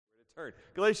Turn.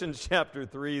 Galatians chapter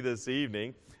 3 this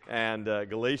evening, and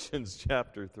Galatians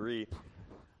chapter 3.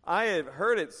 I had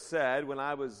heard it said when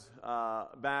I was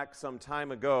back some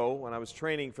time ago, when I was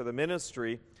training for the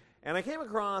ministry, and I came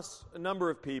across a number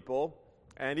of people,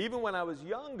 and even when I was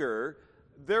younger,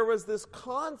 there was this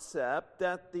concept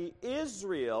that the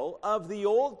Israel of the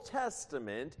Old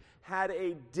Testament had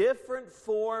a different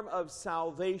form of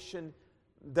salvation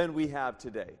than we have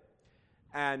today.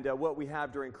 And what we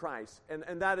have during Christ.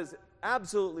 And that is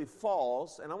absolutely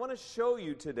false. And I want to show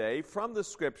you today from the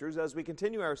Scriptures as we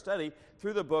continue our study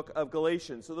through the book of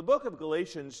Galatians. So the book of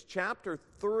Galatians, chapter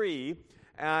 3,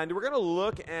 and we're going to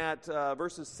look at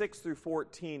verses 6 through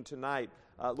 14 tonight,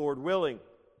 Lord willing.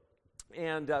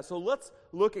 And so let's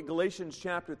look at Galatians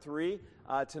chapter 3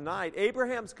 tonight.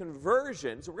 Abraham's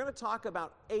conversion. So we're going to talk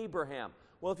about Abraham.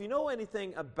 Well, if you know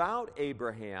anything about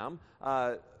Abraham,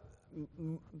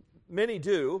 many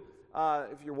do,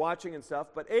 if you're watching and stuff,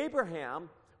 but Abraham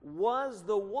was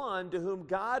the one to whom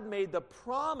God made the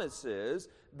promises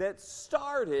that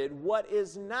started what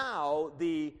is now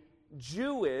the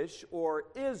Jewish or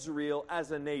Israel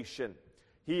as a nation.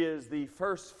 He is the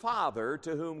first father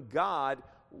to whom God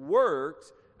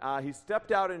worked. He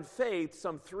stepped out in faith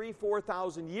some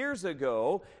 4,000 years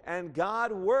ago, and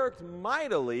God worked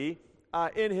mightily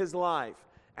in his life.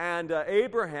 And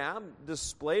Abraham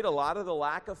displayed a lot of the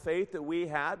lack of faith that we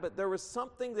had, but there was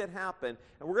something that happened.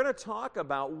 And we're going to talk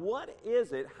about what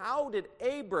is it, how did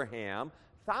Abraham,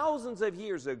 thousands of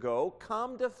years ago,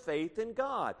 come to faith in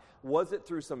God? Was it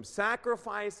through some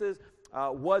sacrifices?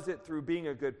 Was it through being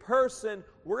a good person?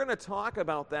 We're going to talk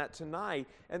about that tonight.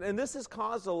 And this has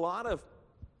caused a lot of,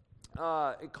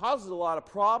 it causes a lot of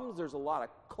problems. There's a lot of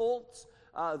cults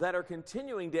that are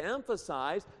continuing to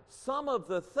emphasize some of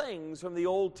the things from the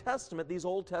Old Testament, these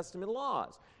Old Testament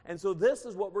laws. And so this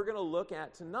is what we're going to look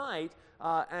at tonight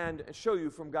and show you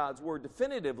from God's Word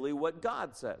definitively what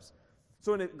God says.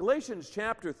 So in Galatians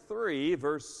chapter 3,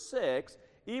 verse 6,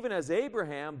 even as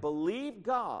Abraham believed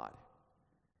God,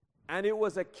 and it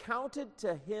was accounted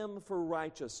to him for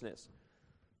righteousness.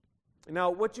 Now,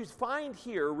 what you find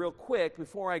here, real quick,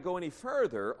 before I go any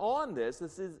further on this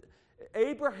is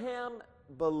Abraham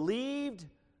believed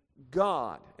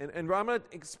God. And I'm going to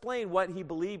explain what he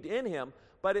believed in him,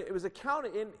 but it was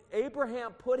accounted in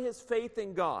Abraham put his faith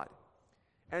in God.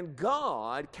 And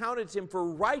God counted him for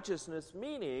righteousness,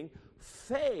 meaning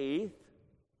faith,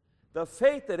 the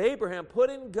faith that Abraham put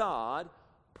in God,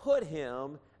 put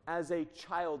him as a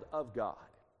child of God.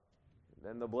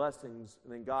 Then the blessings,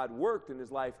 and then God worked in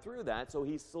his life through that, so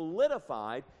he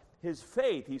solidified his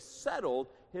faith. He settled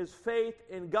his faith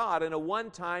in God in a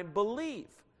one-time belief.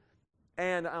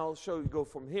 And I'll show you, go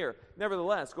from here.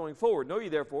 Nevertheless, going forward, know ye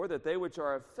therefore that they which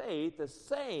are of faith, the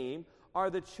same are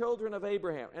the children of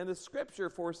Abraham. And the Scripture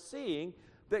foreseeing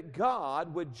that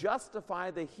God would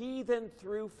justify the heathen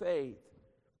through faith,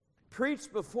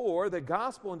 preached before the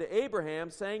gospel unto Abraham,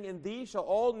 saying, in thee shall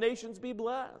all nations be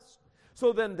blessed.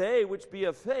 So then they which be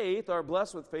of faith are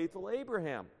blessed with faithful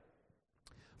Abraham.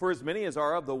 For as many as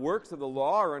are of the works of the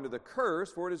law are under the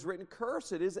curse, for it is written,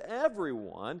 cursed is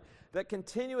everyone that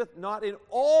continueth not in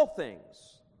all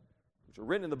things which are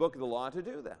written in the book of the law to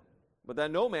do them. But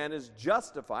that no man is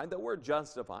justified. The word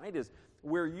justified is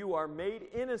where you are made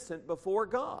innocent before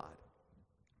God.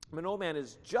 But no man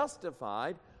is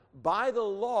justified by the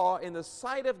law in the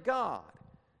sight of God.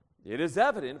 It is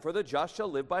evident, for the just shall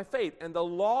live by faith. And the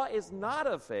law is not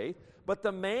of faith, but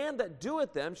the man that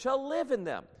doeth them shall live in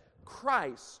them.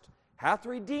 Christ hath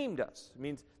redeemed us. It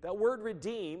means that word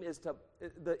redeem is to,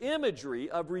 the imagery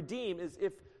of redeem is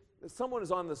if someone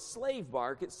is on the slave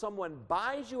market, someone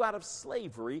buys you out of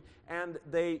slavery and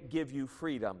they give you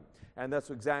freedom. And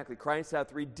that's exactly, Christ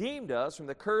hath redeemed us from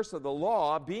the curse of the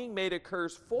law, being made a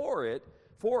curse for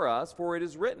us, for it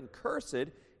is written, cursed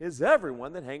is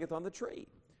everyone that hangeth on the tree.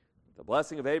 The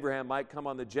blessing of Abraham might come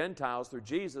on the Gentiles through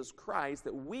Jesus Christ,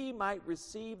 that we might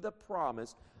receive the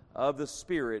promise of the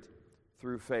Spirit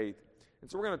through faith. And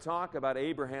so we're going to talk about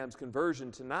Abraham's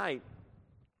conversion tonight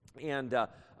and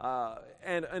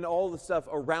all the stuff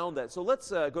around that. So let's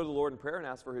go to the Lord in prayer and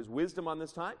ask for His wisdom on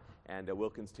this time, and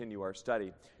we'll continue our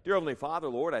study. Dear Heavenly Father,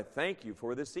 Lord, I thank you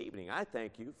for this evening. I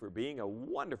thank you for being a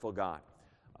wonderful God.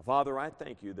 Father, I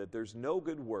thank you that there's no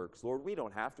good works. Lord, we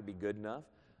don't have to be good enough.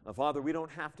 Father, we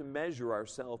don't have to measure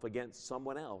ourselves against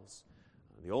someone else.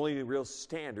 The only real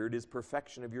standard is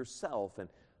perfection of yourself, and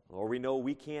Lord, we know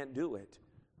we can't do it,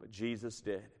 but Jesus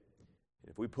did. And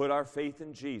if we put our faith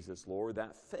in Jesus, Lord,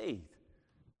 that faith,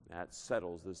 that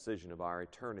settles the decision of our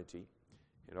eternity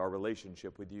and our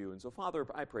relationship with you. And so, Father,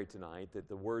 I pray tonight that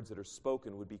the words that are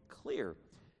spoken would be clear.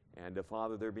 And,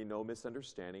 Father, there be no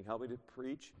misunderstanding. Help me to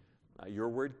preach your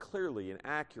word clearly and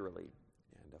accurately.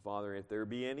 And Father, if there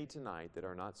be any tonight that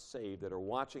are not saved, that are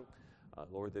watching,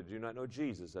 Lord, that do not know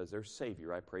Jesus as their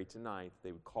Savior, I pray tonight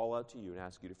they would call out to you and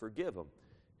ask you to forgive them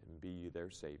and be you their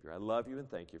Savior. I love you and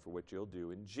thank you for what you'll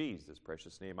do. In Jesus'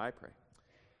 precious name I pray.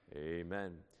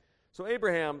 Amen. So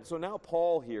now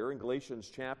Paul here in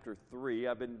Galatians chapter 3,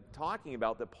 I've been talking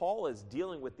about that Paul is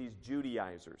dealing with these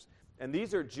Judaizers. And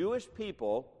these are Jewish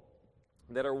people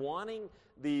that are wanting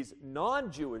these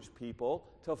non-Jewish people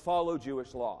to follow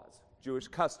Jewish laws, Jewish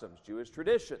customs, Jewish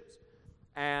traditions.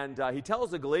 And he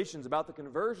tells the Galatians about the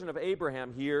conversion of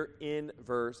Abraham here in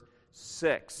verse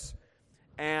 6.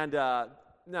 And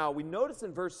now we notice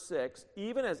in verse 6,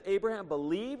 even as Abraham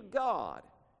believed God,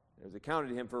 it was accounted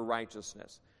to him for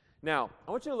righteousness. Now,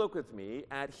 I want you to look with me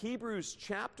at Hebrews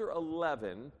chapter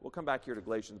 11. We'll come back here to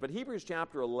Galatians, but Hebrews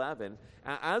chapter 11,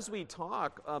 as we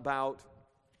talk about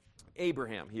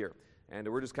Abraham here.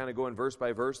 And we're just kind of going verse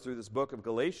by verse through this book of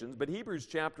Galatians, but Hebrews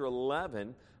chapter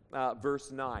 11,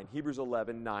 verse 9. Hebrews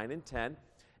 11, 9 and 10.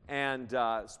 And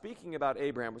speaking about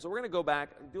Abraham, so we're going to go back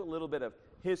and do a little bit of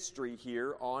history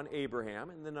here on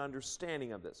Abraham and then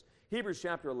understanding of this. Hebrews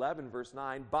chapter 11, verse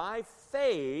 9, by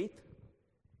faith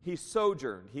he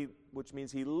sojourned, which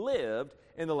means he lived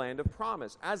in the land of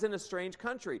promise, as in a strange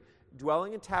country,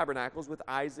 dwelling in tabernacles with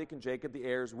Isaac and Jacob, the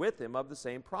heirs with him of the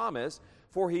same promise.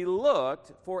 For he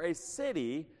looked for a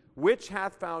city which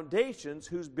hath foundations,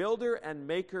 whose builder and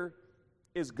maker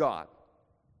is God.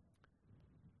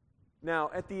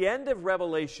 Now, at the end of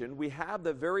Revelation, we have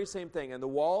the very same thing. And the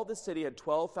wall of the city had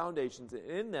 12 foundations, and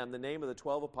in them the name of the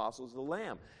 12 apostles of the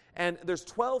Lamb. And there's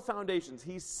 12 foundations.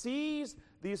 He sees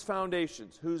these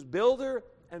foundations, whose builder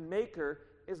and maker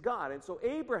is God. And so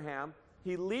Abraham,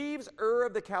 he leaves Ur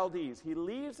of the Chaldees. He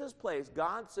leaves his place.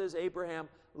 God says, Abraham,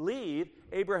 leave.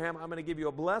 Abraham, I'm going to give you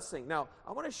a blessing. Now,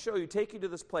 I want to show you, take you to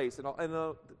this place, and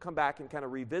I'll come back and kind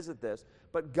of revisit this.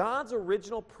 But God's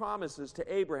original promises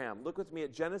to Abraham, look with me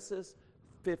at Genesis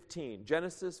 15.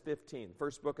 Genesis 15,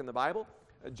 first book in the Bible,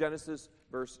 Genesis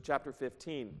chapter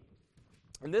 15.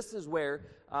 And this is where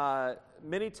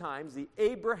many times the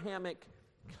Abrahamic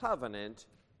covenant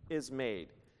is made.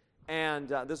 And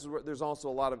this is where there's also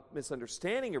a lot of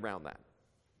misunderstanding around that.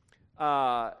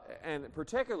 And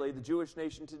particularly the Jewish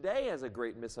nation today has a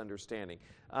great misunderstanding.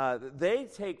 They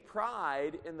take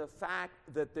pride in the fact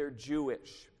that they're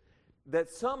Jewish,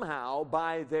 that somehow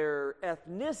by their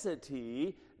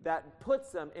ethnicity that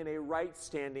puts them in a right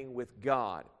standing with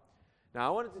God. Now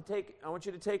I want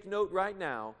you to take note right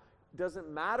now. Doesn't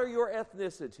matter your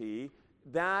ethnicity,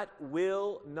 that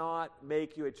will not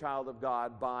make you a child of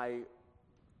God by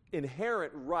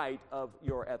inherent right of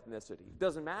your ethnicity.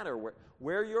 Doesn't matter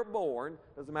where you're born,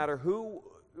 doesn't matter who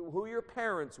your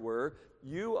parents were,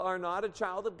 you are not a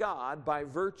child of God by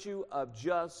virtue of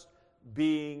just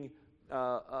being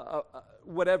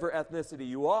whatever ethnicity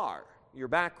you are, your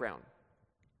background.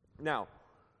 Now,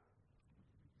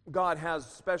 God has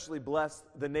especially blessed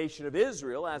the nation of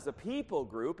Israel as a people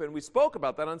group, and we spoke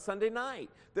about that on Sunday night,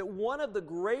 that one of the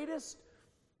greatest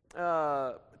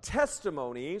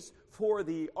testimonies for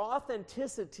the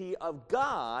authenticity of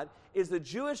God is the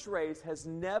Jewish race has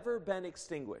never been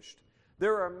extinguished.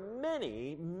 There are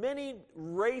many, many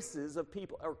races of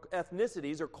people, or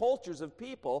ethnicities, or cultures of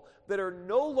people that are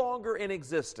no longer in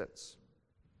existence,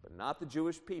 but not the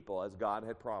Jewish people as God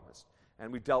had promised.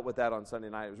 And we dealt with that on Sunday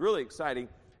night. It was really exciting.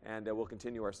 And we'll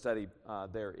continue our study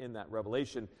there in that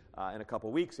Revelation in a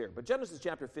couple weeks here. But Genesis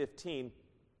chapter 15,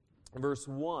 verse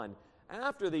 1.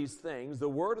 After these things, the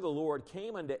word of the Lord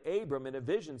came unto Abram in a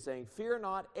vision, saying, Fear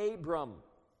not, Abram.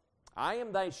 I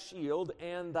am thy shield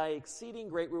and thy exceeding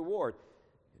great reward.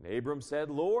 And Abram said,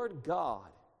 Lord God,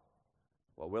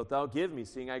 what wilt thou give me,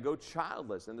 seeing I go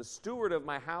childless? And the steward of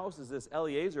my house is this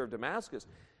Eliezer of Damascus.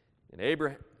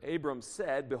 And Abram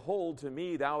said, Behold, to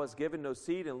me thou hast given no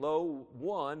seed, and lo,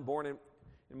 one born in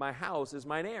my house is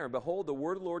mine heir. And behold, the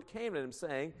word of the Lord came to him,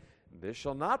 saying, This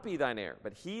shall not be thine heir,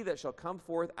 but he that shall come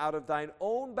forth out of thine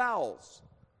own bowels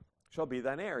shall be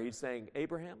thine heir. He's saying,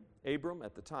 Abram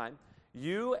at the time,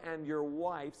 you and your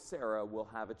wife Sarah will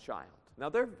have a child. Now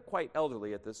they're quite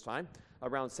elderly at this time,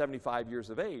 around 75 years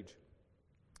of age.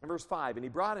 In verse 5, and he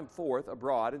brought him forth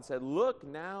abroad and said, Look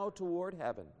now toward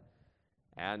heaven,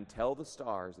 and tell the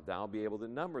stars, if thou be able to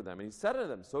number them. And he said unto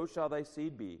them, So shall thy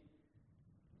seed be.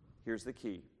 Here's the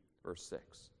key, verse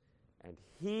 6. And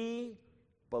he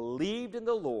believed in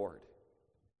the Lord,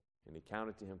 and he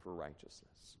counted to him for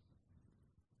righteousness.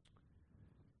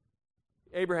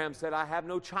 Abraham said, I have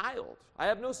no child. I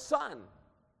have no son.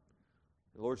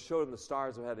 The Lord showed him the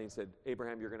stars of heaven. He said,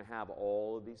 Abraham, you're going to have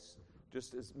all of these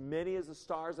Just as many as the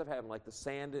stars of heaven, like the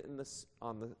sand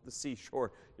on the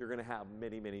seashore, you're going to have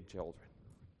many, many children.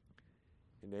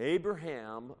 And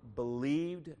Abraham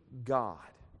believed God.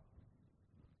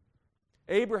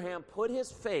 Abraham put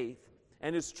his faith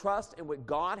and his trust in what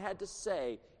God had to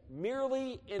say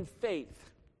merely in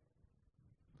faith.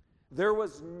 There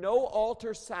was no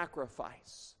altar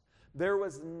sacrifice. There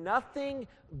was nothing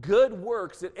good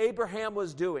works that Abraham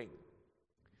was doing.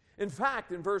 In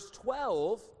fact, in verse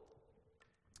 12,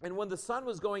 and when the sun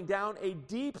was going down, a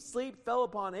deep sleep fell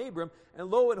upon Abram, and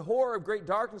lo, and horror of great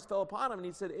darkness fell upon him. And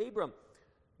he said, Abram,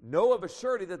 know of a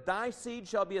surety that thy seed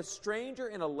shall be a stranger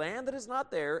in a land that is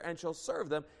not there, and shall serve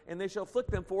them, and they shall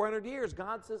afflict them 400 years.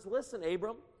 God says, listen,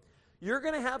 Abram, you're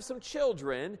going to have some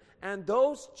children, and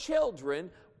those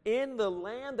children in the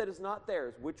land that is not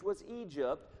theirs, which was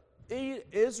Egypt,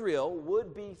 Israel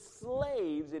would be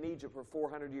slaves in Egypt for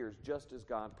 400 years, just as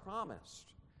God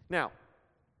promised. Now,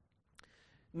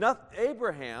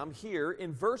 Abraham here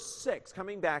in verse 6,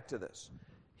 coming back to this,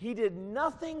 he did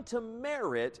nothing to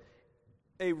merit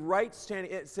a right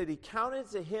standing. It said he counted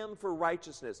to him for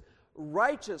righteousness.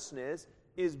 Righteousness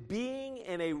is being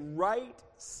in a right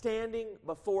standing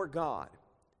before God.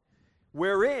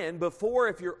 Wherein, before,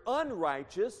 if you're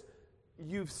unrighteous,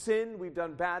 you've sinned, we've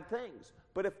done bad things.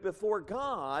 But if before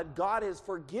God, God has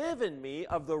forgiven me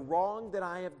of the wrong that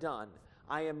I have done,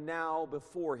 I am now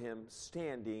before Him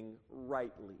standing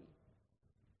rightly,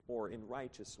 or in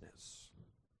righteousness.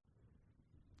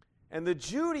 And the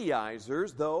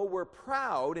Judaizers, though, were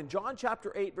proud. In John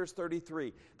chapter 8, verse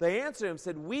 33, they answered him,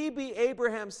 said, we be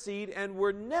Abraham's seed, and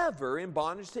were never in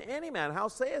bondage to any man. How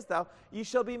sayest thou, ye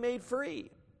shall be made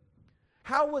free?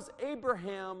 How was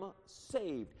Abraham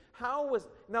saved?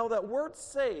 Now that word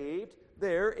saved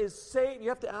there is saved. You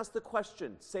have to ask the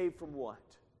question, saved from what?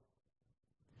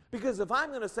 Because if I'm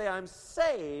going to say I'm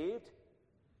saved,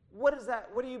 what is that?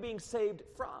 What are you being saved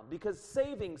from? Because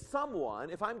saving someone,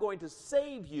 if I'm going to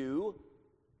save you,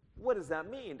 what does that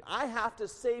mean? I have to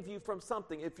save you from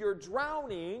something. If you're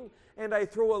drowning and I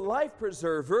throw a life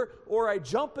preserver, or I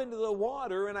jump into the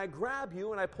water and I grab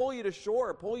you and I pull you to shore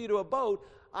or pull you to a boat,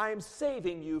 I'm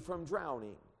saving you from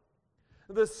drowning.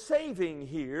 The saving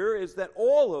here is that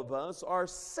all of us are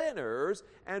sinners,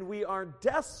 and we are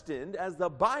destined, as the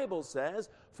Bible says,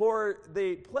 for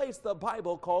the place the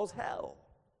Bible calls hell.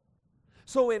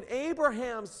 So in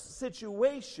Abraham's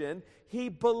situation, he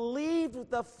believed with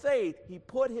the faith. He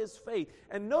put his faith.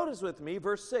 And notice with me,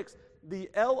 verse 6, the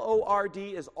Lord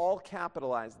is all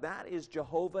capitalized. That is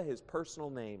Jehovah, his personal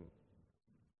name.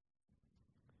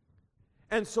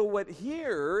 And so what he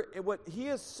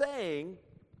is saying,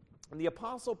 and the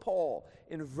Apostle Paul,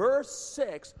 in verse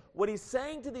 6, what he's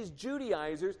saying to these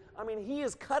Judaizers, he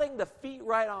is cutting the feet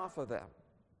right off of them.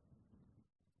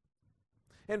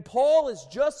 And Paul is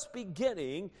just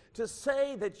beginning to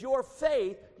say that your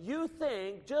faith, you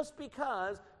think, just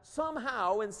because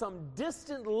somehow in some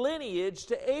distant lineage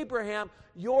to Abraham,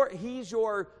 he's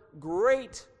your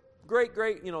great,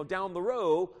 down the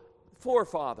road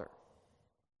forefather.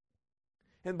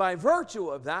 And by virtue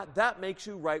of that makes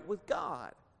you right with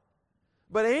God.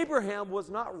 But Abraham was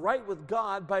not right with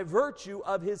God by virtue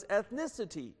of his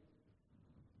ethnicity.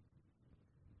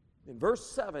 In verse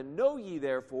 7, know ye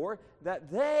therefore that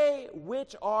they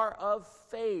which are of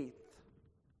faith,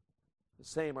 the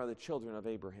same are the children of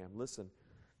Abraham. Listen,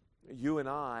 you and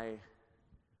I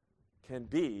can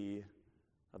be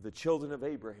of the children of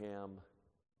Abraham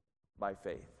by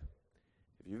faith.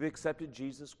 If you've accepted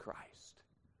Jesus Christ,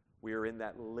 we are in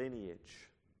that lineage,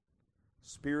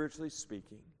 spiritually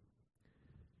speaking.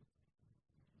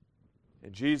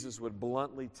 And Jesus would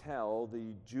bluntly tell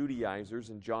the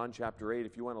Judaizers in John chapter 8,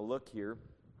 if you want to look here,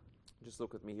 just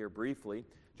look with me here briefly.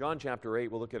 John chapter 8,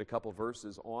 we'll look at a couple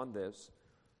verses on this.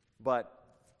 But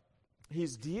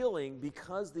he's dealing,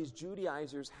 because these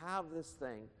Judaizers have this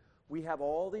thing. We have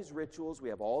all these rituals, we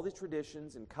have all these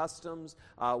traditions and customs.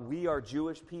 We are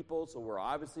Jewish people, so we're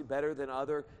obviously better than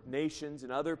other nations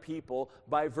and other people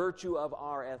by virtue of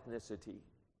our ethnicity.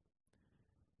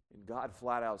 And God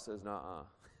flat out says, nuh-uh.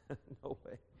 No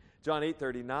way. John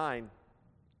 8:39.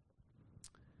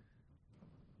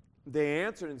 They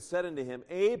answered and said unto him,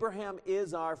 Abraham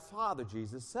is our father.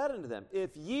 Jesus said unto them, if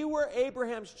ye were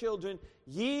Abraham's children,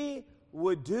 ye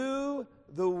would do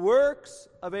the works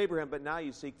of Abraham. But now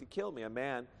you seek to kill me, a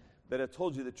man that hath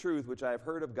told you the truth, which I have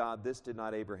heard of God. This did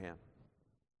not Abraham.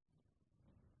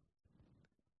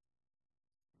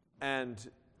 And,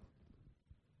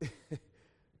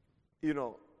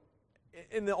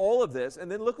 in all of this,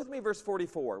 and then look with me verse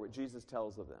 44, what Jesus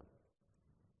tells of them.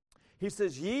 He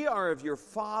says, ye are of your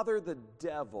father the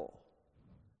devil,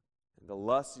 The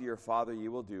lusts of your father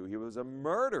you will do. He was a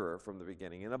murderer from the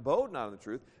beginning, and abode not in the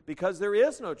truth, because there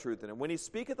is no truth in him. When he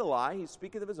speaketh a lie, he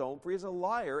speaketh of his own, for he is a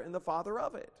liar and the father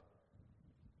of it.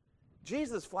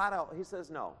 Jesus flat out, he says,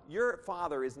 no, your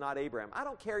father is not Abraham. I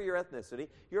don't care your ethnicity.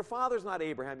 Your father's not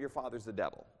Abraham. Your father's the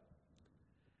devil.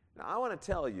 Now, I want to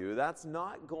tell you, that's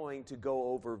not going to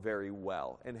go over very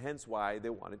well, and hence why they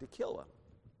wanted to kill him.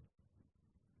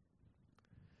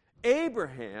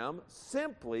 Abraham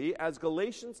simply, as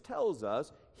Galatians tells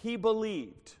us, he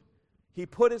believed. He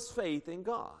put his faith in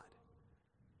God.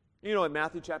 You know, in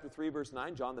Matthew chapter 3, verse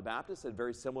 9, John the Baptist said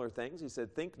very similar things. He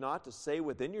said, think not to say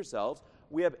within yourselves,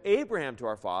 we have Abraham to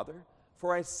our father,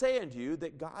 for I say unto you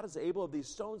that God is able of these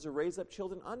stones to raise up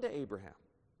children unto Abraham.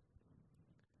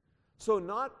 So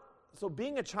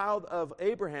being a child of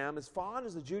Abraham, as fond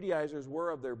as the Judaizers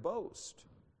were of their boast,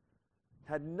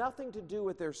 had nothing to do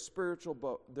with their spiritual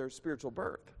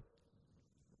birth.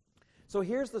 So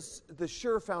here's the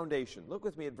sure foundation. Look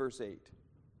with me at verse 8.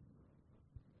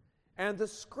 And the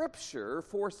Scripture,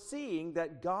 foreseeing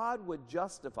that God would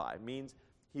justify, means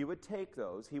he would take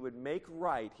those, he would make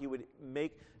right, he would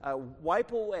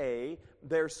wipe away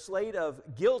their slate of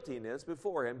guiltiness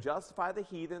before him, justify the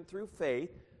heathen through faith,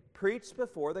 preached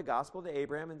before the gospel to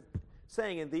Abraham, and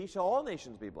saying, in thee shall all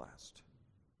nations be blessed.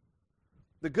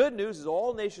 The good news is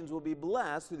all nations will be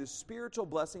blessed through the spiritual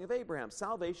blessing of Abraham.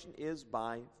 Salvation is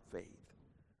by faith.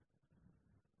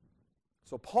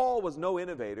 So Paul was no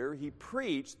innovator. He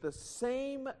preached the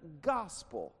same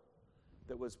gospel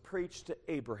that was preached to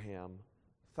Abraham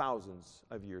thousands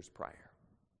of years prior.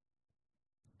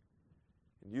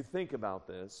 And you think about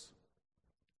this,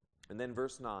 and then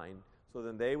verse 9, so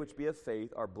then they which be of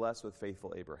faith are blessed with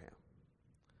faithful Abraham.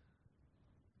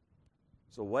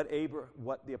 So what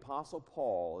the Apostle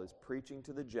Paul is preaching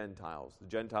to the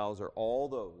Gentiles are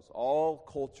all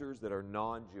cultures that are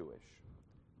non-Jewish.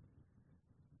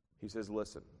 He says,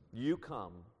 listen, you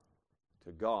come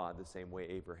to God the same way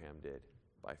Abraham did,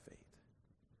 by faith.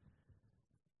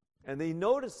 And they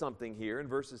notice something here in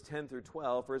verses 10 through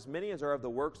 12. For as many as are of the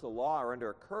works of the law are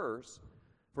under a curse.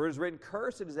 For it is written,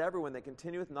 cursed is everyone that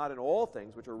continueth not in all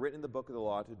things which are written in the book of the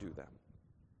law to do them.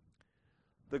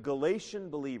 The Galatian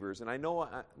believers, and I know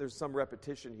there's some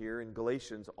repetition here in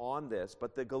Galatians on this,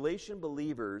 but the Galatian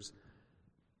believers,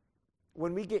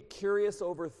 when we get curious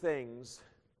over things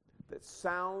that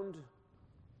sound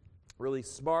really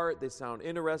smart, they sound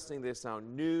interesting, they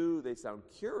sound new, they sound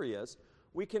curious,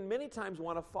 we can many times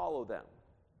want to follow them.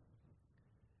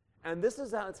 And this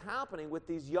is how it's happening with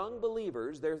these young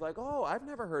believers. They're like, oh, I've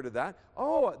never heard of that.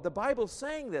 Oh, the Bible's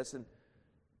saying this.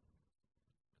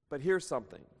 But here's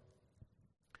something.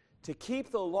 To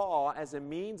keep the law as a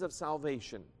means of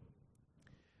salvation.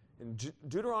 In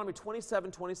Deuteronomy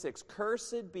 27:26,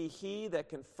 cursed be he that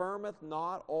confirmeth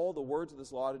not all the words of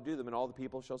this law to do them, and all the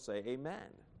people shall say,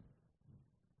 amen.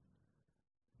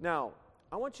 Now,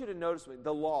 I want you to notice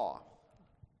the law.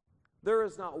 There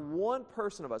is not one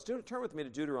person of us. Turn with me to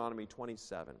Deuteronomy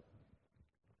 27.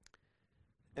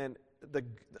 And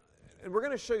we're going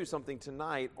to show you something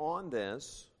tonight on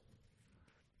this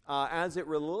as it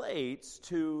relates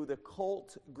to the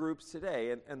cult groups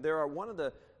today. And there are one of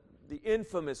the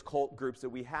infamous cult groups that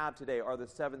we have today are the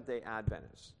Seventh-day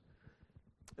Adventists.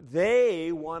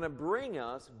 They want to bring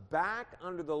us back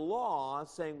under the law,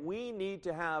 saying we need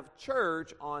to have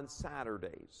church on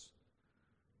Saturdays.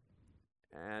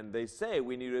 And they say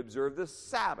we need to observe the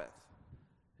Sabbath.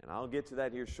 And I'll get to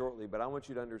that here shortly, but I want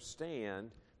you to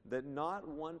understand that not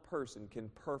one person can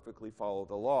perfectly follow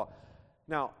the law.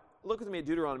 Now, look with me at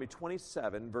Deuteronomy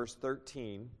 27, verse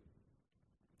 13.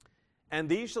 And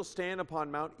these shall stand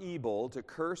upon Mount Ebal to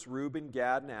curse Reuben,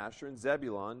 Gad, and Asher, and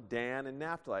Zebulun, Dan, and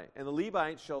Naphtali. And the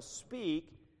Levites shall speak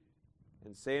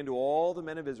and say unto all the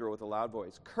men of Israel with a loud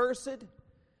voice, cursed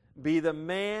be the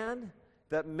man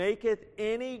that maketh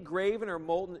any graven or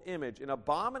molten image, an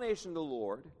abomination to the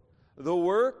Lord, the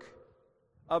work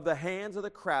of the hands of the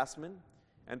craftsman,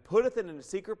 and putteth it in a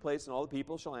secret place, and all the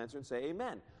people shall answer and say,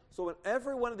 amen. So in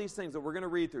every one of these things that we're going to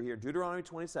read through here, Deuteronomy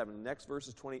 27, the next verse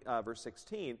is verse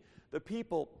 16, the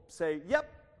people say, yep,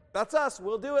 that's us,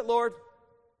 we'll do it, Lord.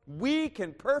 We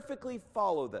can perfectly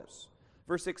follow this.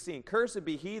 Verse 16, cursed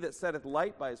be he that setteth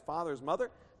light by his father's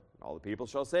mother, all the people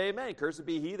shall say amen. Cursed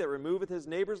be he that removeth his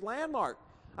neighbor's landmark.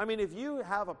 I mean, if you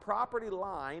have a property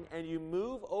line and you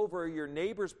move over your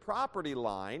neighbor's property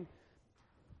line,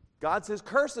 God says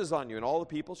curses on you, and all the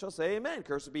people shall say amen.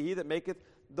 Cursed be he that maketh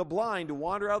the blind to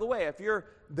wander out of the way. If you're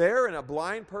there and a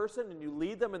blind person and you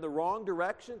lead them in the wrong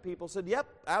direction, people said, yep,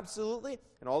 absolutely,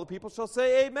 and all the people shall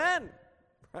say amen.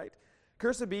 Right?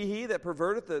 Cursed be he that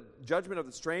perverteth the judgment of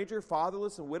the stranger,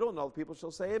 fatherless, and widow, and all the people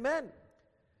shall say amen.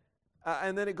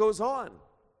 And then it goes on.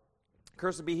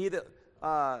 Cursed be he that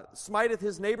smiteth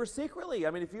his neighbor secretly.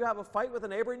 I mean, if you have a fight with a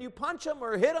neighbor and you punch him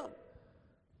or hit him,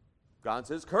 God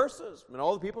says curses, and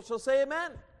all the people shall say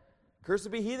amen. Cursed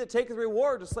be he that taketh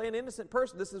reward to slay an innocent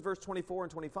person. This is verse 24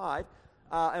 and 25.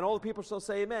 And all the people shall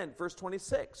say amen. Verse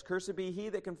 26. Cursed be he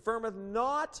that confirmeth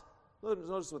not.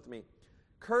 Notice with me.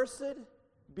 Cursed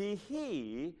be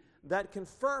he that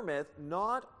confirmeth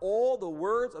not all the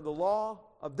words of the law,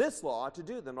 of this law, to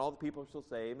do them. All the people shall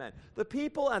say amen. The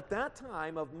people at that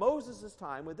time, of Moses'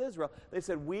 time with Israel, they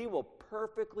said, we will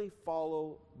perfectly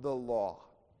follow the law.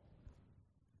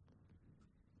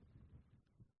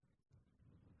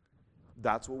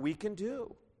 That's what we can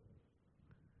do.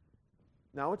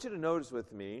 Now I want you to notice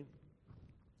with me,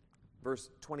 verse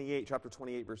 28, chapter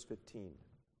 28, verse 15.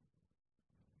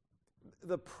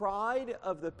 The pride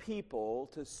of the people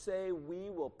to say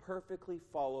we will perfectly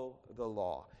follow the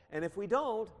law. And if we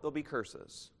don't, there'll be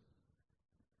curses.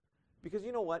 Because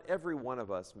you know what? Every one of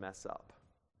us mess up.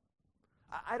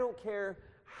 I don't care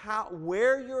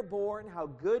where you're born, how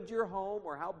good your home,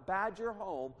 or how bad your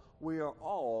home, we are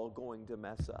all going to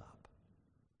mess up.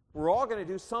 We're all going to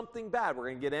do something bad. We're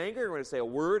going to get angry. We're going to say a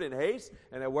word in haste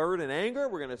and a word in anger.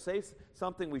 We're going to say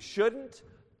something we shouldn't.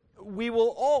 We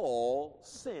will all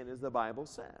sin, as the Bible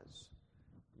says.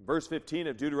 Verse 15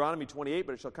 of Deuteronomy 28,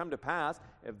 but it shall come to pass,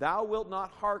 if thou wilt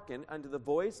not hearken unto the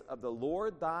voice of the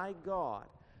Lord thy God.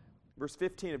 Verse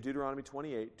 15 of Deuteronomy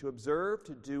 28, to observe,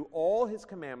 to do all his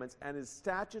commandments and his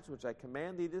statutes, which I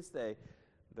command thee this day,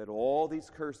 that all these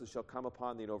curses shall come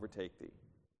upon thee and overtake thee.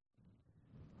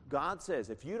 God says,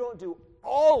 if you don't do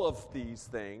all of these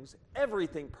things,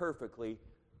 everything perfectly,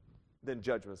 then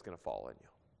judgment is going to fall on you.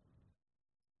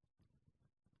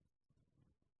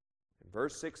 In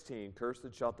verse 16, cursed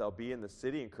shalt thou be in the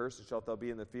city, and cursed shalt thou be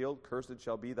in the field. Cursed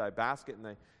shall be thy basket and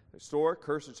thy store.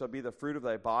 Cursed shall be the fruit of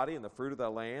thy body, and the fruit of thy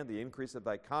land, the increase of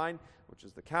thy kind, which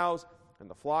is the cows, and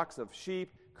the flocks of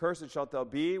sheep. Cursed shalt thou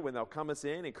be when thou comest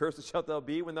in, and cursed shalt thou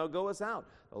be when thou goest out.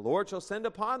 The Lord shall send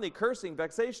upon thee cursing,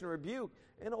 vexation, rebuke,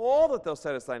 and all that thou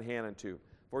settest thine hand unto,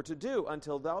 for to do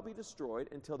until thou be destroyed,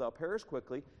 until thou perish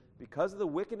quickly, because of the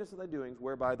wickedness of thy doings,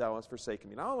 whereby thou hast forsaken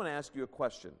me. Now I want to ask you a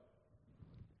question.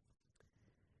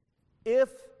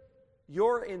 If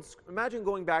you're imagine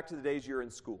going back to the days you're in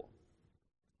school.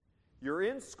 You're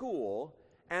in school,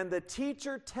 and the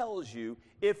teacher tells you,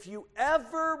 if you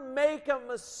ever make a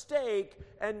mistake,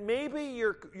 and maybe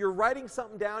you're writing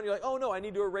something down, you're like, oh no, I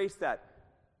need to erase that.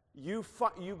 You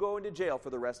go into jail for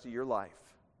the rest of your life.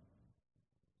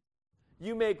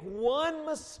 You make one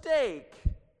mistake,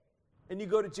 and you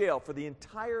go to jail for the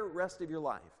entire rest of your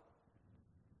life.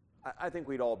 I think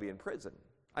we'd all be in prison.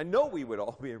 I know we would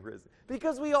all be in prison.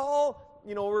 Because we all,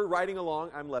 we're riding along.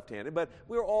 I'm left-handed, but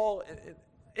we're all,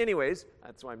 anyways,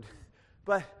 that's why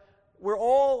but we're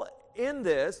all in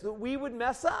this, that we would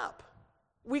mess up.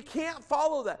 We can't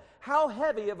follow that. How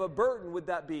heavy of a burden would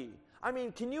that be? I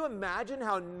mean, can you imagine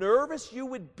how nervous you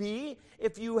would be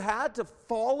if you had to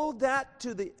follow that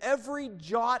to the every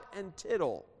jot and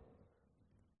tittle?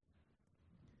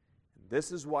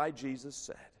 This is why Jesus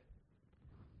said,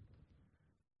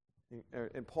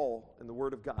 and Paul in the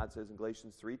Word of God says in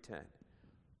Galatians 3:10,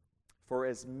 for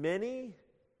as many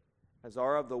as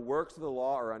are of the works of the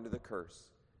law are under the curse.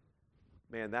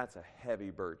 Man, that's a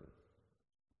heavy burden.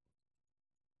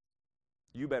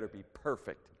 You better be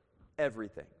perfect.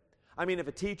 Everything. I mean, if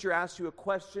a teacher asks you a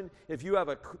question, if you have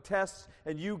a test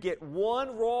and you get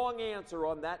one wrong answer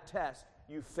on that test,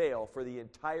 you fail for the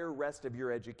entire rest of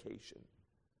your education.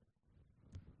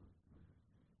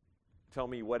 Tell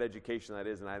me what education that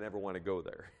is, and I never want to go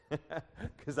there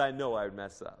because I know I would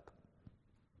mess up.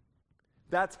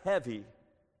 That's heavy.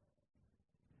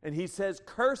 And he says,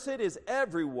 cursed is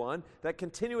everyone that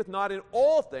continueth not in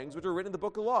all things which are written in the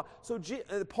book of the law. So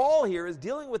Paul here is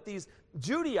dealing with these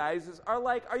Judaizers are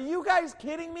like, are you guys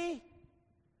kidding me?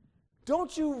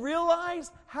 Don't you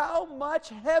realize how much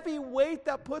heavy weight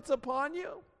that puts upon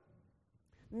you?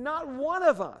 Not one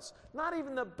of us, not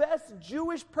even the best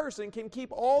Jewish person, can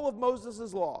keep all of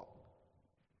Moses' law.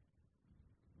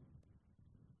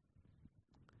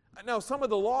 Now, some of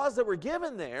the laws that were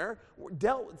given there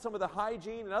dealt with some of the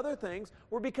hygiene and other things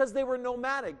were because they were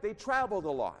nomadic. They traveled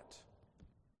a lot.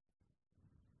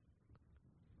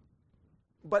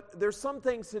 But there's some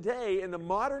things today in the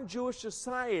modern Jewish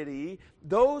society,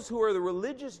 those who are the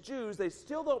religious Jews, they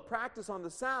still don't practice on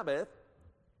the Sabbath.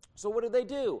 So what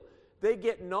do? They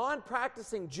get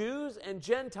non-practicing Jews and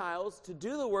Gentiles to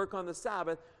do the work on the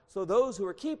Sabbath so those who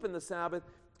are keeping the Sabbath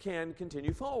can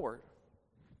continue forward.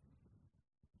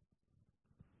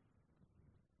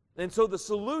 And so the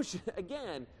solution,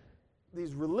 again,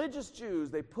 these religious Jews,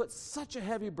 they put such a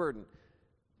heavy burden.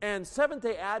 And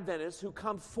Seventh-day Adventists who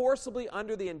come forcibly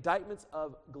under the indictments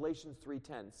of Galatians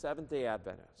 3:10, Seventh-day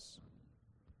Adventists.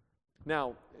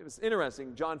 Now, it was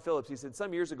interesting, John Phillips, he said,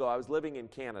 some years ago I was living in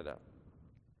Canada,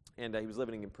 and he was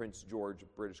living in Prince George,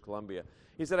 British Columbia.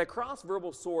 He said, I crossed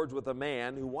verbal swords with a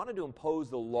man who wanted to impose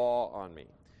the law on me.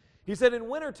 He said, in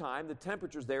wintertime, the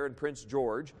temperatures there in Prince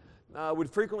George would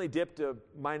frequently dip to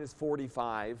minus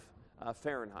 45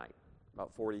 Fahrenheit,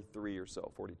 about 43 or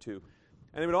so, 42.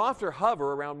 And they would often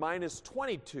hover around minus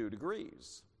 22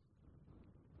 degrees.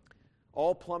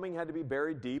 All plumbing had to be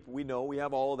buried deep. We know we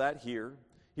have all of that here.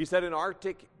 He said in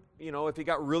Arctic, if it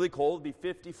got really cold, it'd be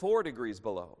 54 degrees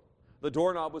below. The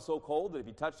doorknob was so cold that if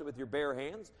you touched it with your bare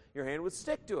hands, your hand would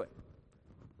stick to it.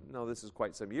 No, this is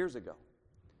quite some years ago.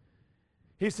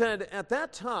 He said at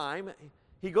that time,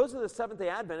 he goes to the Seventh-day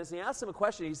Adventists and he asks them a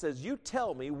question. He says, you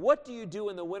tell me, what do you do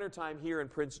in the wintertime here in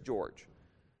Prince George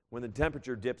when the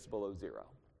temperature dips below zero?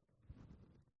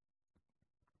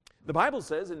 The Bible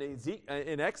says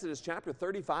in Exodus chapter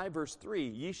 35, verse 3,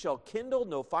 ye shall kindle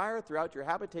no fire throughout your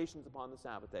habitations upon the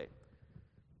Sabbath day.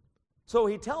 So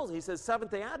he says,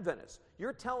 Seventh-day Adventists,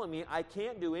 you're telling me I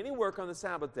can't do any work on the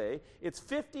Sabbath day. It's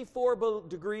 54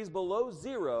 degrees below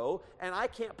zero, and I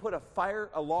can't put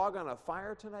a log on a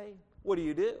fire today? What do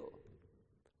you do?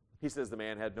 He says the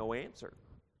man had no answer.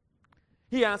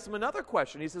 He asked him another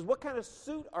question. He says, what kind of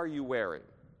suit are you wearing?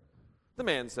 The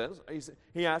man says,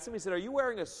 he asked him, he said, are you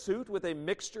wearing a suit with a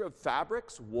mixture of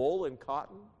fabrics, wool and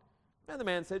cotton? And the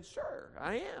man said, sure,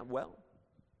 I am. Well,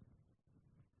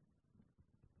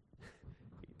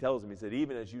 he tells him, he said,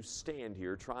 even as you stand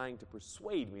here trying to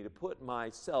persuade me to put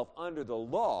myself under the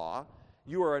law,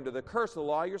 you are under the curse of the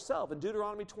law yourself. In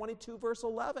Deuteronomy 22, verse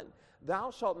 11,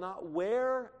 thou shalt not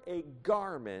wear a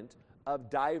garment of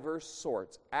diverse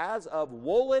sorts, as of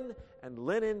woolen and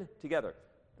linen together.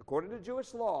 According to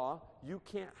Jewish law, you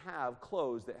can't have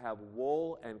clothes that have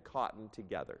wool and cotton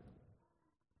together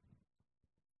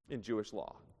in Jewish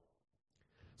law.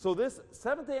 So this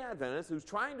Seventh-day Adventist who's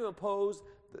trying to impose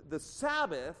the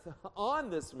Sabbath on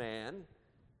this man,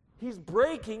 he's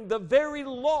breaking the very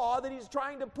law that he's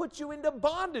trying to put you into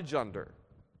bondage under.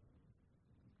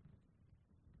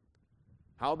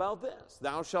 How about this?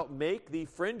 Thou shalt make thee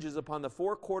fringes upon the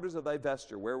four quarters of thy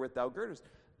vesture, wherewith thou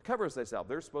coverest thyself.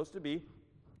 They're supposed to be,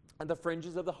 and the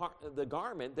fringes of the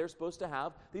garment, they're supposed to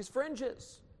have these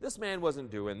fringes. This man wasn't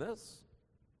doing this.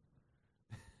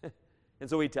 And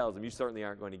so he tells him, you certainly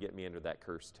aren't going to get me under that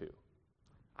curse too.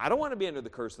 I don't want to be under the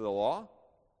curse of the law.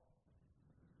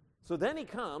 So then he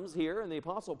comes here, and the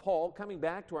Apostle Paul, coming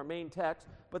back to our main text,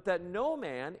 but that no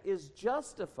man is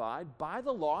justified by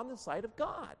the law in the sight of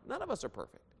God. None of us are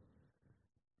perfect.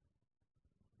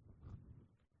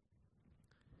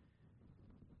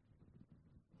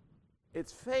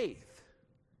 It's faith.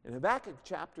 In Habakkuk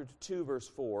chapter 2, verse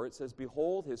 4, it says,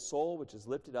 behold, his soul which is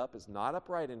lifted up is not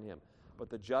upright in him, but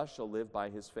the just shall live by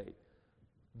his faith.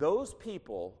 Those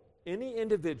people, any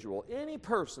individual, any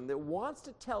person that wants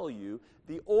to tell you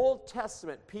the Old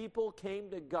Testament people came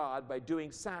to God by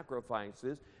doing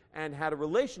sacrifices and had a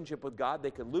relationship with God,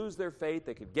 they could lose their faith,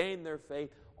 they could gain their faith,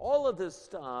 all of this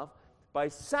stuff by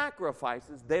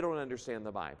sacrifices, they don't understand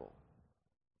the Bible.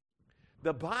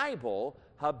 The Bible,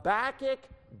 Habakkuk,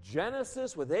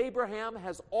 Genesis with Abraham,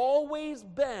 has always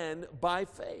been by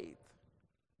faith.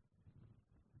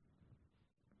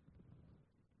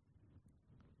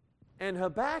 And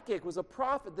Habakkuk was a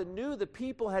prophet that knew the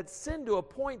people had sinned to a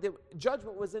point that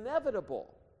judgment was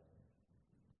inevitable.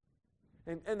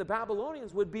 And the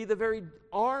Babylonians would be the very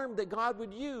arm that God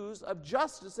would use of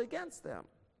justice against them.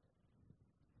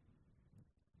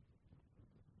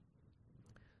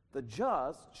 The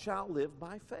just shall live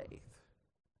by faith.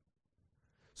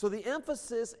 So the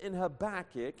emphasis in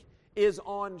Habakkuk is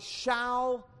on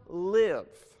shall live.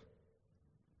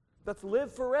 That's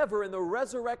live forever in the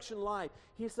resurrection life.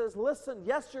 He says, listen,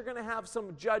 yes, you're going to have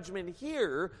some judgment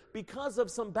here because of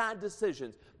some bad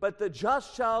decisions, but the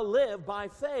just shall live by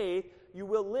faith. You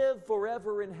will live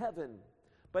forever in heaven.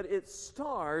 But it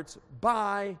starts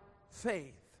by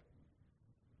faith.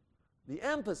 The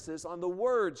emphasis on the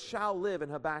word shall live in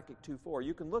Habakkuk 2:4.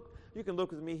 You can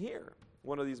look with me here.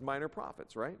 One of these minor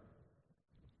prophets, right?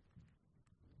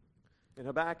 In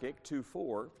Habakkuk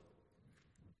 2:4.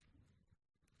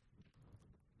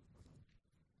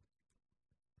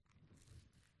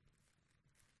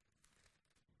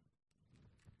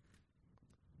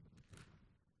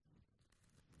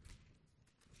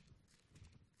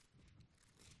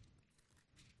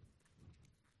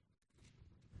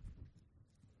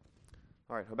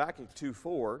 All right, Habakkuk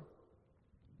 2:4.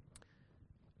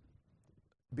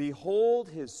 behold,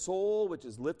 his soul, which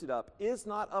is lifted up, is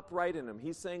not upright in him.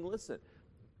 He's saying, listen,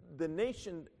 the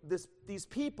nation, these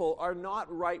people are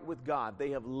not right with God.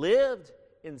 They have lived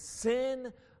in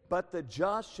sin, but the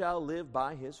just shall live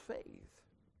by his faith.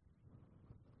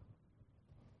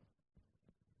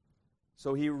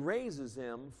 So he raises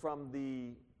him from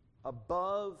the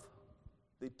above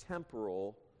the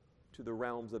temporal to the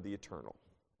realms of the eternal.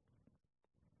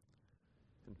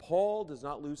 And Paul does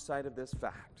not lose sight of this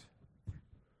fact.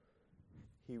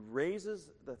 He raises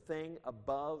the thing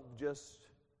above just,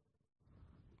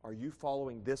 are you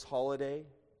following this holiday?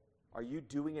 Are you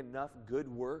doing enough good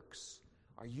works?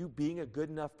 Are you being a good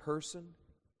enough person?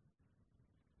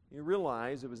 You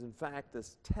realize it was in fact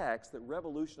this text that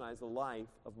revolutionized the life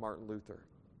of Martin Luther.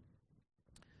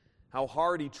 How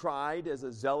hard he tried as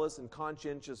a zealous and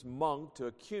conscientious monk to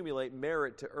accumulate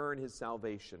merit to earn his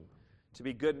salvation, to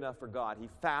be good enough for God. He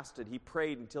fasted, he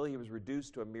prayed until he was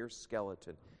reduced to a mere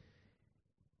skeleton.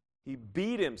 He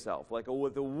beat himself with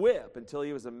a whip until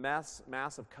he was a mass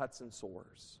of cuts and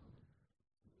sores.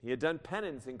 He had done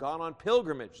penance and gone on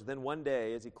pilgrimage. Then one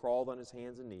day, as he crawled on his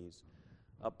hands and knees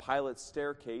up Pilate's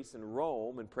staircase in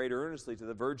Rome and prayed earnestly to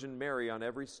the Virgin Mary on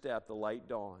every step, the light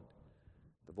dawned.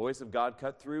 The voice of God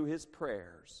cut through his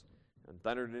prayers and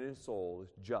thundered in his soul,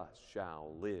 "The just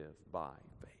shall live by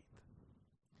faith."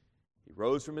 He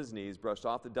rose from his knees, brushed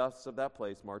off the dust of that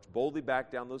place, marched boldly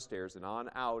back down those stairs and on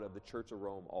out of the Church of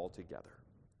Rome altogether.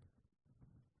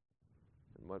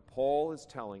 And what Paul is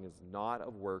telling is not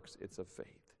of works, it's of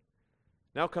faith.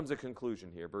 Now comes a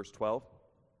conclusion here, verse 12.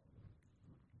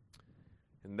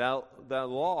 And the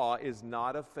law is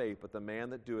not of faith, but the man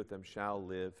that doeth them shall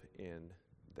live in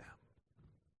them.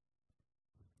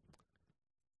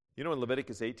 You know in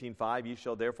Leviticus 18:5, ye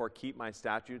shall therefore keep my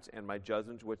statutes and my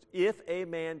judgments, which if a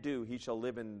man do, he shall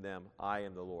live in them. I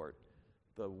am the Lord.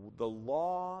 The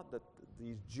law that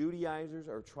these Judaizers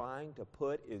are trying to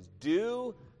put is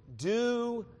do.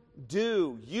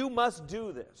 You must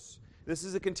do this. This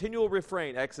is a continual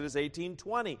refrain. Exodus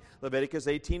 18:20, Leviticus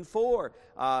 18:4,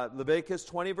 Leviticus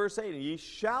 20 verse 8, ye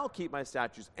shall keep my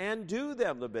statutes and do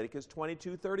them. Leviticus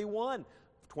 22:31,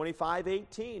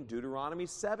 25:18, Deuteronomy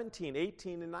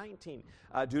 17:18 and 19,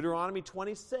 Deuteronomy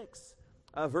 26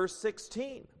 verse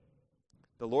 16.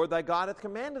 The Lord thy God hath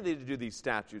commanded thee to do these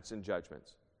statutes and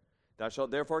judgments. Thou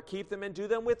shalt therefore keep them and do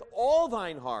them with all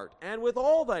thine heart and with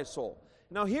all thy soul.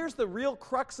 Now here's the real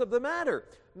crux of the matter.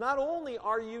 Not only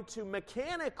are you to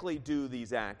mechanically do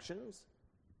these actions,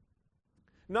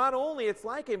 not only, it's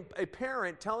like a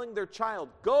parent telling their child,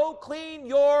 go clean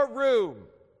your room.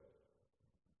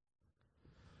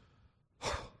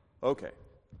 Okay.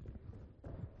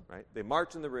 Right? They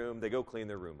march in the room, they go clean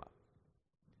their room up.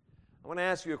 I want to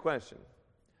ask you a question.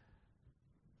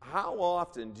 How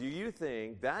often do you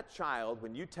think that child,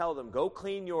 when you tell them, go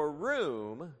clean your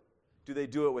room, do they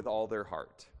do it with all their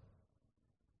heart?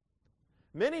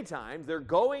 Many times they're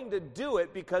going to do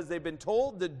it because they've been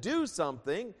told to do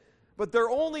something, but they're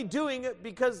only doing it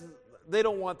because they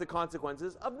don't want the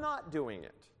consequences of not doing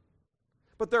it.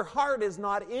 But their heart is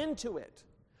not into it.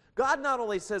 God not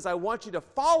only says, I want you to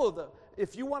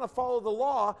if you want to follow the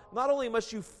law, not only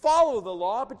must you follow the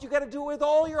law, but you got to do it with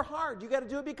all your heart. You got to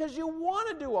do it because you want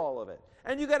to do all of it.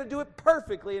 And you got to do it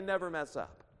perfectly and never mess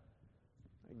up.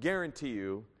 I guarantee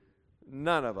you,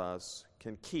 none of us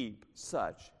can keep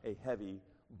such a heavy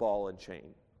ball and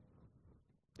chain.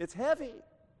 It's heavy.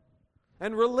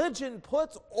 And religion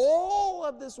puts all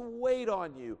of this weight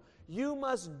on you. You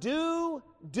must do,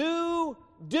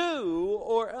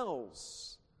 or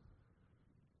else.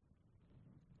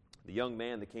 The young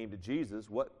man that came to Jesus,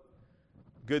 what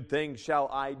good thing shall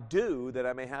I do that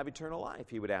I may have eternal life?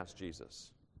 He would ask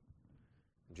Jesus.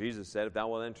 And Jesus said, if thou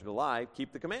wilt enter the life,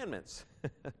 keep the commandments.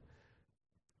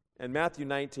 And Matthew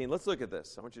 19, let's look at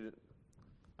this.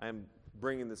 I am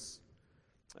bringing this,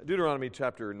 Matthew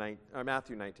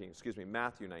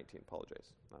 19,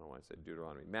 apologize. I don't want to say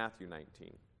Deuteronomy, Matthew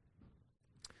 19,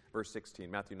 verse 16,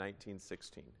 Matthew 19,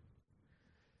 16.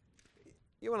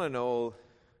 You want to know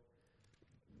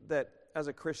that as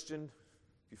a Christian,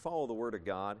 if you follow the Word of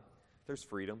God, there's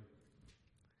freedom.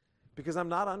 Because I'm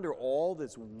not under all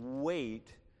this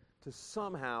weight to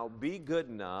somehow be good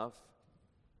enough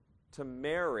to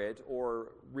merit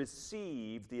or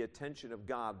receive the attention of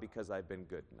God because I've been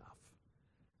good enough.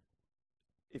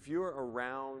 If you're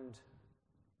around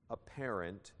a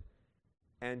parent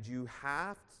and you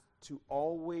have to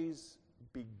always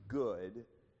be good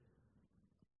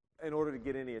in order to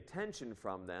get any attention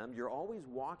from them, you're always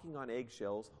walking on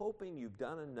eggshells, hoping you've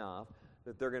done enough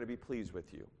that they're going to be pleased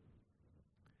with you.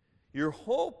 You're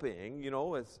hoping,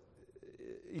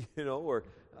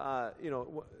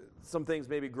 some things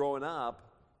maybe growing up,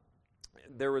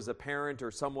 there was a parent or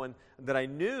someone that I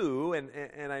knew, and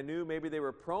I knew maybe they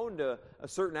were prone to a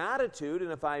certain attitude,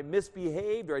 and if I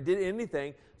misbehaved or I did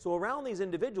anything, so around these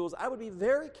individuals, I would be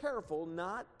very careful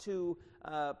not to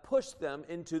push them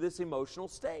into this emotional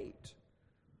state.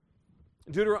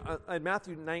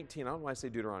 Matthew 19, I don't know why I say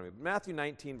Deuteronomy, Matthew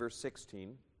 19, verse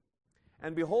 16,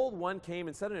 and behold, one came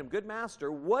and said unto him, Good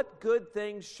master, what good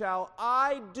things shall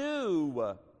I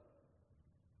do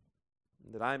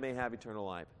that I may have eternal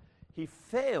life? He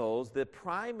fails the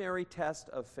primary test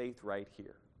of faith right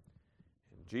here.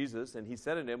 And Jesus, and he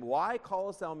said unto him, Why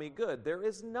callest thou me good? There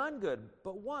is none good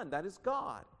but one, that is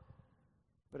God.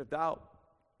 But if thou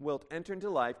wilt enter into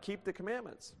life, keep the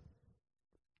commandments.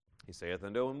 He saith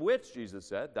unto him, which, Jesus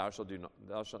said, Thou shalt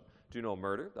do no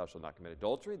murder, thou shalt not commit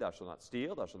adultery, thou shalt not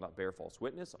steal, thou shalt not bear false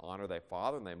witness, honor thy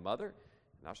father and thy mother,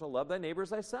 and thou shalt love thy neighbor as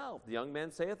thyself. The young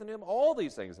man saith unto him, All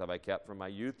these things have I kept from my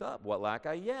youth up. What lack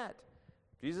I yet?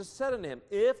 Jesus said unto him,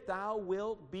 If thou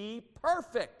wilt be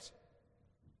perfect,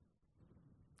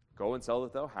 go and sell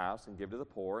that thou hast, and give to the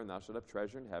poor, and thou shalt have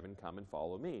treasure in heaven. Come and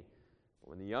follow me. But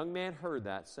when the young man heard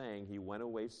that saying, he went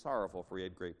away sorrowful, for he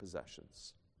had great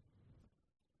possessions.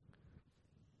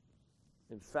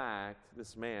 In fact,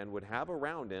 this man would have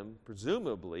around him,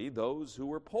 presumably, those who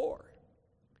were poor.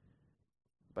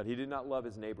 But he did not love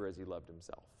his neighbor as he loved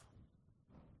himself.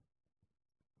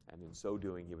 And in so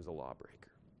doing, he was a lawbreaker.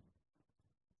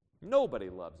 Nobody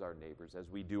loves our neighbors as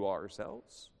we do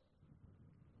ourselves.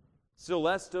 Still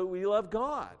less do we love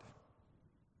God.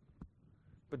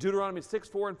 But Deuteronomy 6,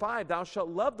 4, and 5, Thou shalt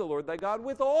love the Lord thy God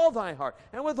with all thy heart,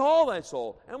 and with all thy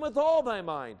soul, and with all thy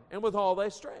mind, and with all thy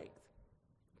strength.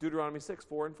 Deuteronomy 6,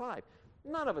 4, and 5.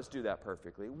 None of us do that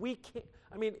perfectly. We can't.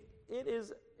 It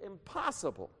is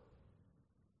impossible.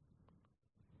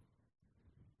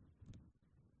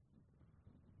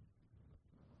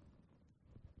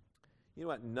 You know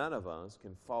what? None of us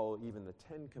can follow even the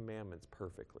 10 Commandments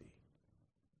perfectly.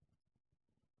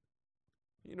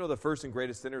 You know the first and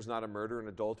greatest sinner is not a murderer, an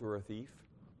adulterer, or a thief.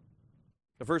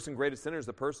 The first and greatest sinner is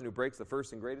the person who breaks the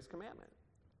first and greatest commandment.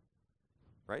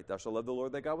 Right? Thou shalt love the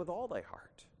Lord thy God with all thy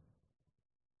heart.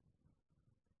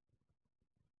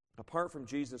 Apart from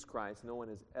Jesus Christ, no one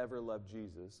has ever loved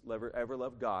Jesus, ever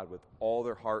loved God with all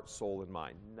their heart, soul, and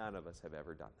mind. None of us have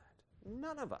ever done that.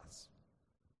 None of us.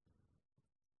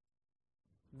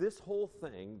 This whole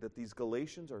thing that these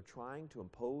Galatians are trying to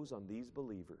impose on these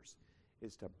believers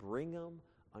is to bring them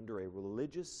under a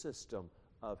religious system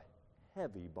of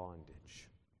heavy bondage.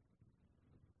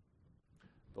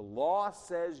 The law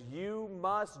says you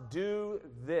must do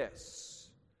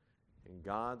this, and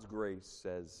God's grace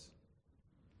says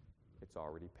it's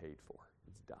already paid for.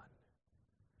 It's done.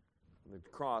 On the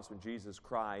cross, when Jesus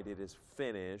cried, "It is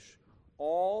finished,"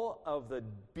 all of the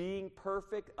being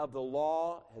perfect of the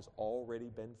law has already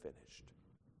been finished.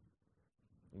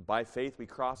 And by faith, we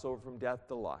cross over from death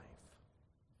to life.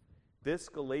 This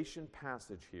Galatian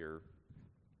passage here,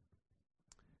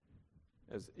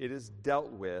 as it is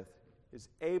dealt with, is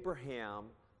Abraham.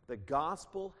 The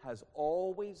gospel has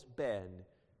always been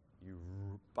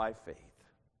by faith.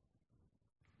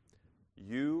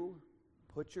 You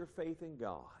put your faith in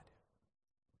God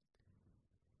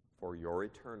for your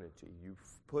eternity. You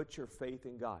put your faith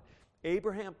in God.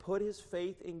 Abraham put his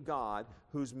faith in God,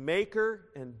 whose maker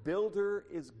and builder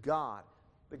is God.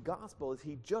 The gospel is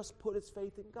he just put his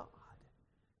faith in God.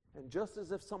 And just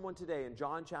as if someone today in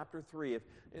John chapter 3,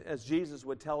 as Jesus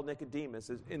would tell Nicodemus,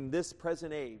 in this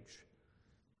present age,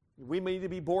 we need to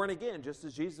be born again, just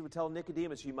as Jesus would tell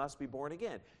Nicodemus, you must be born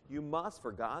again. You must,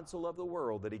 for God so loved the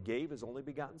world that he gave his only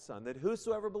begotten Son, that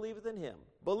whosoever believeth in him,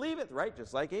 believeth, right,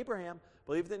 just like Abraham,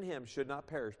 believeth in him, should not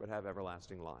perish but have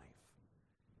everlasting life.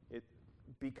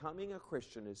 Becoming a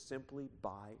Christian is simply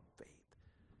by faith.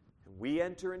 And we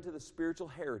enter into the spiritual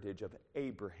heritage of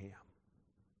Abraham.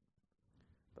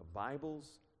 The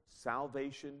Bible's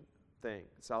salvation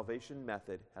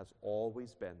method has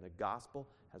always been, the gospel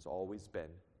has always been,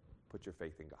 put your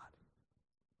faith in God.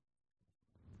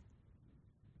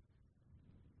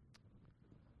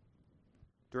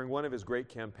 During one of his great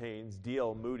campaigns,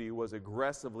 D.L. Moody was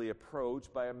aggressively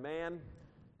approached by a man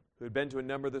who had been to a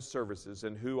number of the services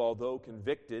and who, although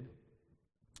convicted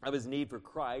of his need for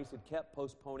Christ, had kept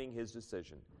postponing his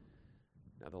decision.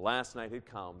 Now, the last night had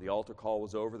come. The altar call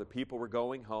was over. The people were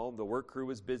going home. The work crew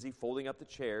was busy folding up the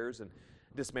chairs and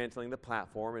dismantling the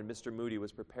platform, and Mr. Moody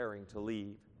was preparing to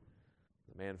leave.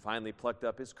 The man finally plucked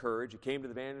up his courage. He came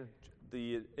to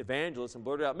the evangelist and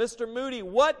blurted out, "Mr. Moody,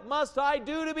 what must I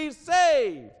do to be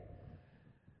saved?"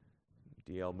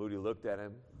 D.L. Moody looked at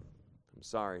him. "I'm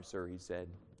sorry, sir," he said.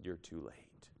 "You're too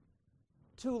late.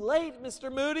 Too late,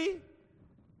 Mr. Moody.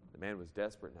 The man was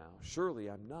desperate now. Surely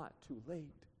I'm not too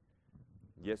late.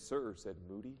 Yes, sir, said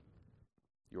Moody.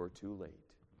 You're too late.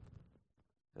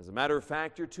 As a matter of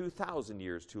fact, you're 2,000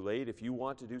 years too late. If you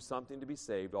want to do something to be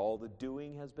saved, all the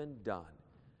doing has been done.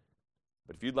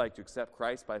 But if you'd like to accept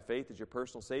Christ by faith as your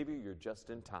personal Savior, you're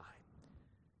just in time.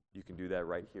 You can do that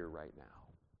right here, right now.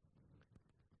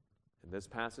 In this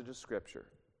passage of Scripture,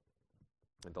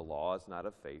 and the law is not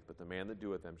of faith, but the man that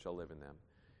doeth them shall live in them.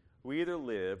 We either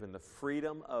live in the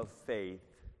freedom of faith,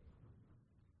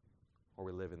 or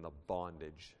we live in the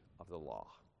bondage of the law.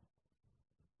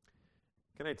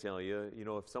 Can I tell you,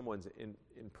 if someone's in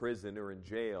prison or in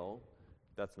jail,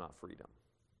 that's not freedom.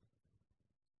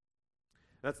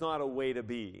 That's not a way to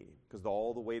be, because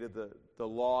all the weight of the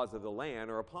laws of the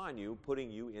land are upon you, putting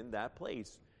you in that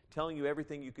place, telling you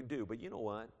everything you can do. But you know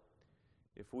what?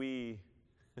 If we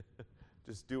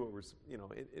just do what we're,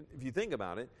 if you think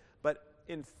about it, but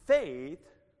in faith,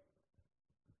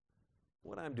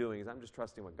 what I'm doing is I'm just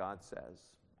trusting what God says.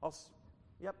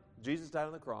 Jesus died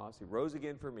on the cross. He rose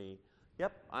again for me.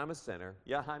 Yep, I'm a sinner.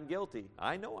 Yeah, I'm guilty.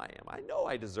 I know I am. I know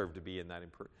I deserve to be in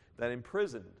that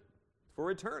imprisoned for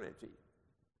eternity.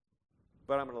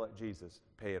 But I'm going to let Jesus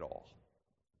pay it all,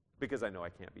 because I know I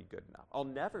can't be good enough. I'll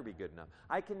never be good enough.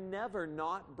 I can never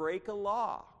not break a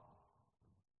law.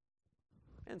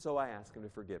 And so I ask Him to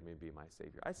forgive me and be my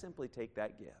Savior. I simply take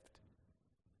that gift.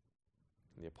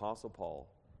 And the Apostle Paul,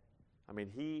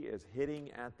 he is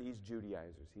hitting at these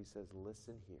Judaizers. He says,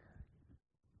 listen here.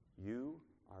 You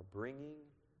are bringing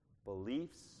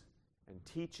beliefs and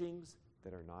teachings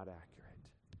that are not accurate.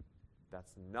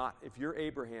 That's not, if you're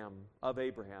Abraham,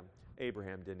 Abraham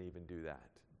didn't even do that.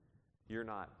 You're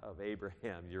not of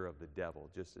Abraham, you're of the devil,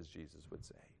 just as Jesus would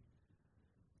say.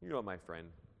 You know what, my friend,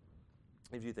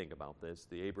 if you think about this,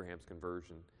 the Abraham's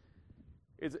conversion,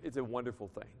 it's a wonderful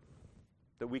thing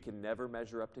that we can never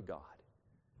measure up to God,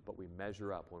 but we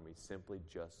measure up when we simply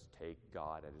just take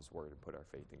God at His word and put our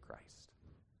faith in Christ.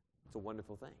 It's a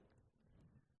wonderful thing.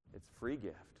 It's a free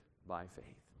gift by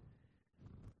faith.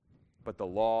 But the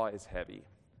law is heavy.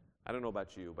 I don't know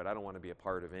about you, but I don't want to be a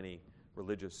part of any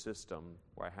religious system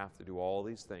where I have to do all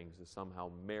these things to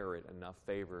somehow merit enough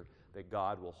favor that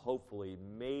God will hopefully,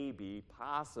 maybe,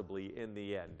 possibly, in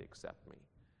the end, accept me.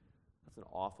 That's an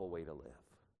awful way to live.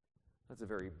 That's a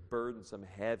very burdensome,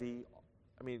 heavy,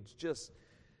 it's just,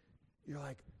 you're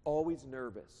like always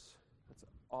nervous. That's an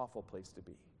awful place to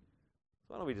be.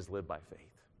 So why don't we just live by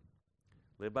faith?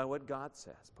 Live by what God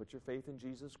says. Put your faith in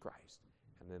Jesus Christ.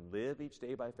 And then live each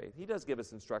day by faith. He does give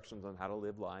us instructions on how to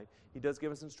live life. He does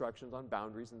give us instructions on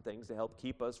boundaries and things to help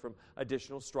keep us from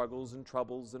additional struggles and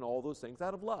troubles and all those things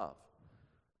out of love.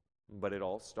 But it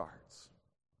all starts.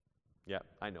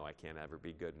 I know I can't ever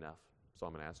be good enough. So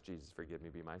I'm going to ask Jesus, forgive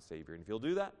me, be my Savior. And if you'll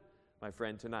do that, my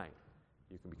friend, tonight,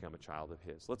 you can become a child of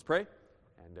His. Let's pray,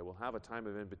 and we'll have a time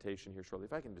of invitation here shortly.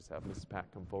 If I can just have Mrs. Pat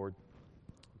come forward,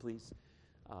 please.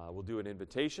 We'll do an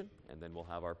invitation, and then we'll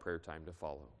have our prayer time to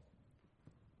follow.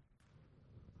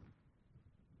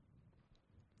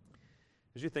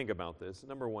 As you think about this,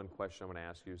 number one question I want to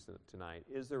ask you tonight,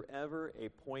 is there ever a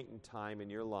point in time in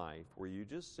your life where you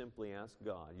just simply ask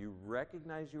God, you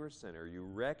recognize you're a sinner, you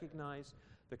recognize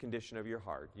the condition of your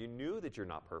heart, you knew that you're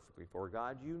not perfect before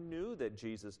God, you knew that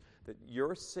that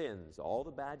your sins, all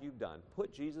the bad you've done,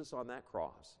 put Jesus on that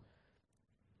cross,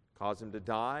 caused Him to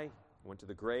die, went to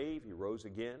the grave, He rose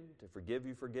again to forgive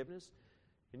you forgiveness,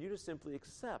 and you just simply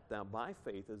accept that by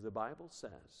faith, as the Bible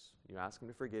says. You ask Him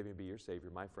to forgive you and be your Savior.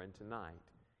 My friend, tonight,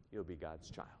 you'll be God's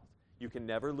child. You can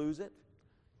never lose it.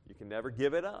 You can never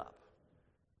give it up.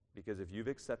 Because if you've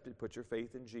put your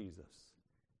faith in Jesus,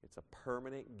 it's a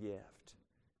permanent gift.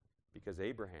 Because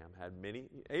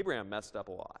Abraham messed up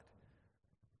a lot.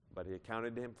 But He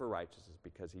accounted to him for righteousness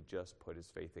because he just put his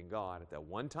faith in God at that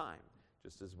one time.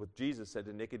 Just as what Jesus said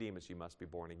to Nicodemus, you must be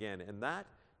born again. And that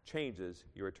changes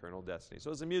your eternal destiny.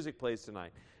 So as the music plays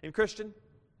tonight, and Christian,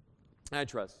 I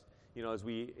trust, as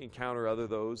we encounter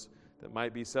those that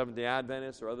might be Seventh-day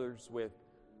Adventists or others with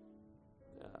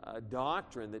a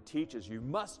doctrine that teaches you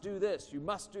must do this, you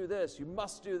must do this, you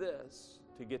must do this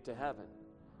to get to heaven.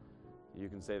 You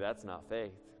can say that's not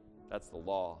faith. That's the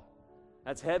law.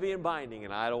 That's heavy and binding,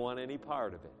 and I don't want any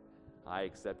part of it. I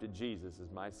accepted Jesus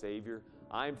as my Savior.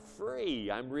 I'm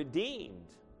free. I'm redeemed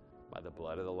by the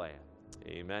blood of the Lamb.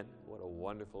 Amen. What a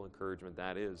wonderful encouragement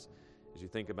that is as you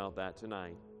think about that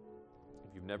tonight.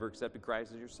 If you've never accepted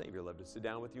Christ as your Savior, I'd love to sit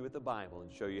down with you with the Bible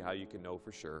and show you how you can know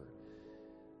for sure.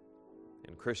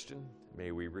 And Christian,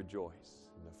 may we rejoice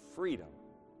in the freedom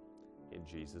in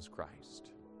Jesus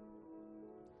Christ.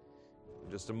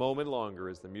 Just a moment longer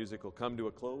as the music will come to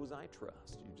a close, I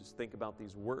trust. You just think about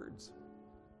these words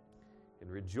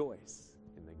and rejoice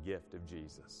in the gift of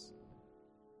Jesus.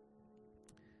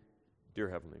 Dear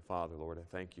Heavenly Father, Lord, I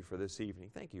thank you for this evening.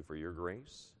 Thank you for your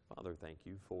grace. Father, thank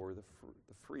you for the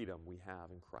freedom we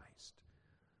have in Christ.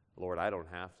 Lord, I don't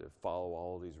have to follow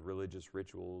all these religious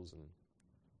rituals and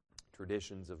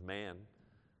traditions of man.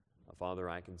 Father,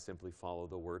 I can simply follow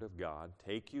the Word of God,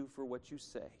 take you for what you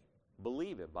say,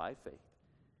 believe it by faith,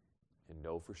 and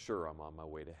know for sure I'm on my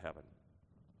way to heaven.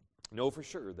 Know for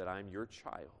sure that I'm your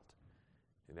child.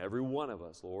 And every one of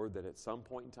us, Lord, that at some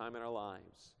point in time in our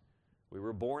lives, we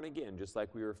were born again, just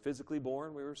like we were physically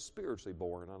born, we were spiritually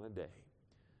born on a day.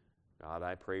 God,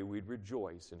 I pray we'd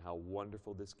rejoice in how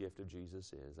wonderful this gift of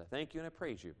Jesus is. I thank you and I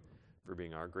praise you for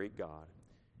being our great God.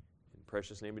 In the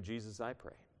precious name of Jesus, I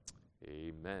pray.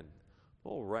 Amen.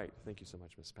 All right. Thank you so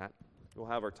much, Miss Pat. We'll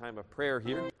have our time of prayer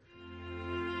here.